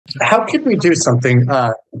How could we do something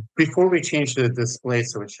before we change the display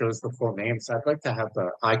so it shows the full names? I'd like to have the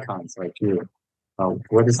icons like you.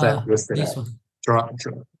 What is that listed This at?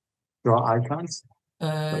 one. Draw icons?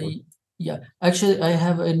 Yeah, actually, I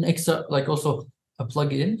have an extra, like also a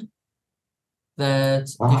plugin that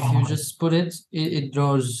if you just put it, it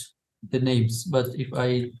draws the names. But if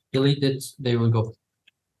I delete it, they will go.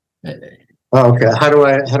 Oh, okay. How do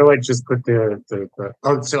I just put the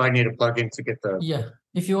oh, so I need a plugin to get the Yeah,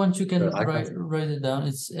 if you want, you can the icons. write it down.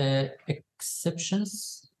 It's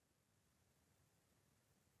exceptions.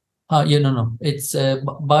 Yeah, no, it's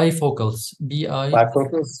bifocals.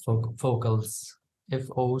 Bifocals? Focals.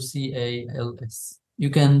 Focals. You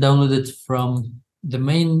can download it from the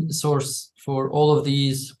main source for all of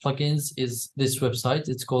these plugins is this website.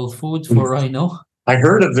 It's called Food for Rhino. I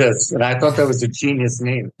heard of this and I thought that was a genius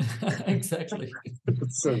name. Exactly.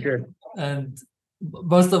 It's so good. And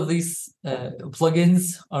most of these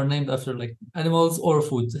plugins are named after like animals or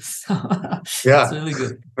food. So Yeah. it's really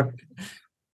good.